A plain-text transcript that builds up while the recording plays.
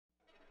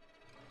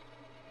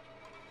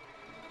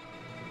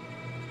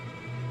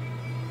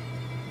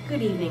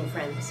Good evening,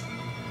 friends.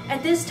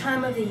 At this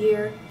time of the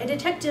year, a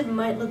detective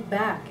might look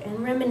back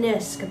and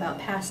reminisce about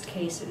past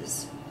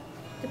cases.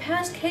 The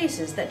past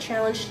cases that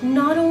challenged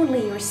not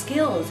only your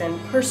skills and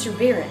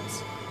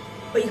perseverance,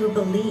 but your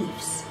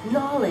beliefs,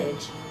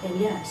 knowledge, and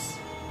yes,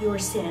 your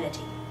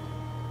sanity.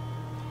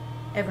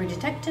 Every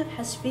detective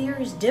has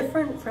fears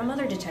different from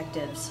other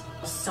detectives.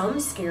 Some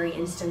scary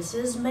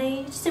instances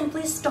may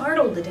simply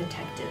startle the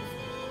detective,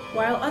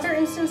 while other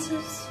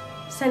instances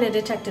send a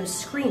detective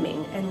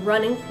screaming and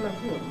running from a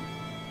room.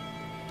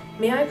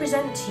 May I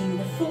present to you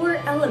the 4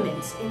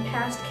 elements in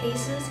past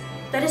cases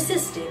that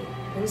assisted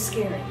in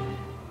scaring.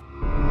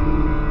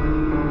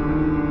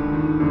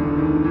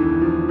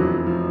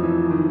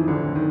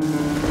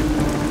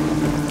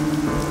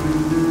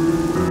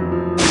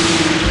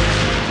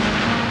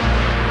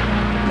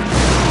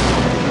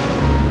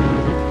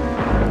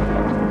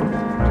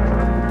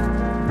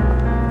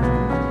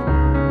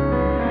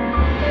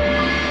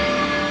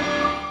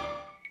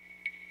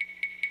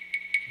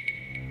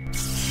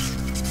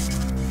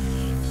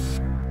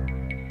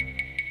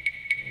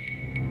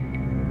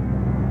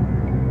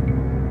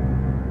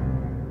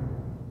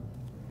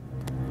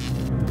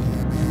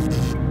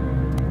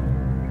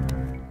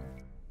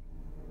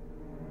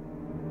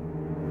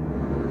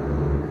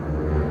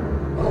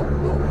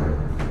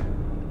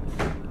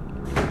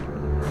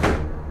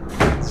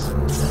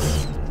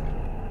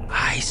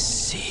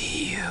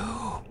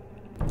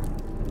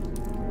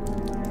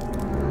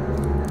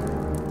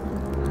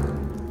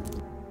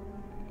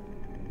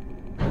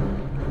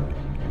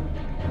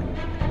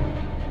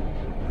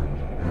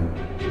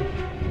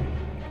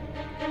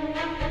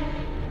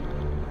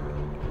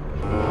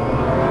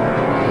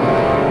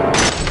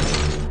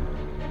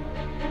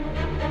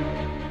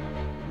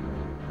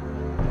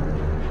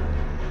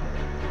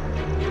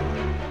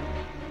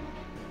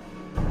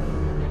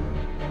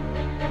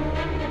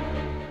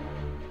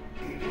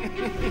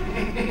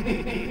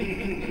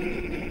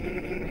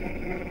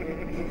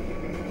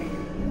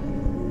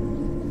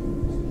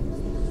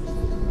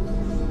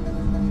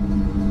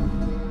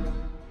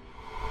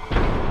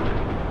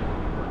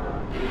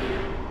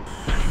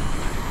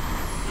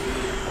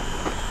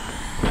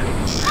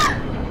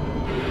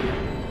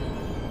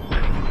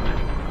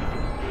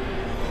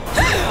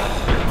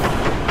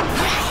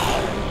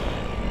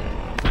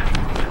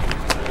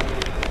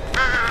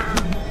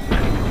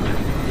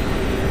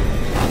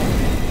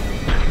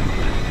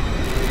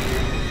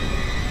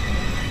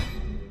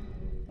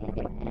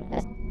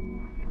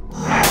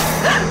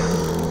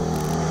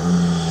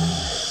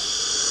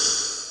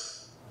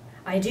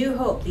 I do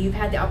hope that you've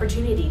had the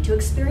opportunity to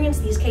experience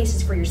these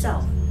cases for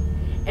yourself,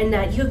 and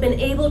that you have been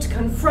able to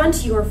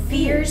confront your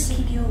fears to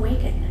keep you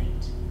awake at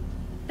night.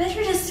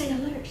 Better to stay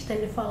alert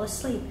than to fall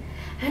asleep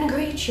and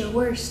greet your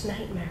worst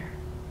nightmare.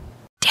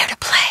 Dare to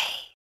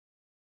play!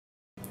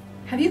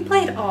 Have you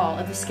played all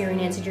of the Scary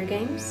Nancy Drew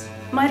games?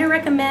 Might I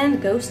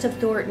recommend Ghost of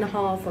Thornton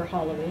Hall for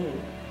Halloween?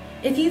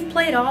 If you've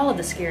played all of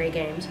the scary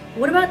games,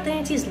 what about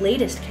Nancy's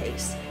latest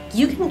case?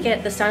 You can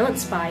get The Silent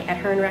Spy at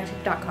HeR.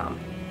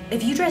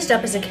 If you dressed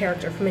up as a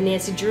character from a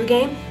Nancy Drew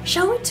game,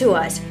 show it to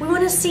us. We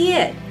want to see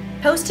it.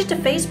 Post it to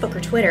Facebook or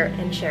Twitter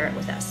and share it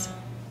with us.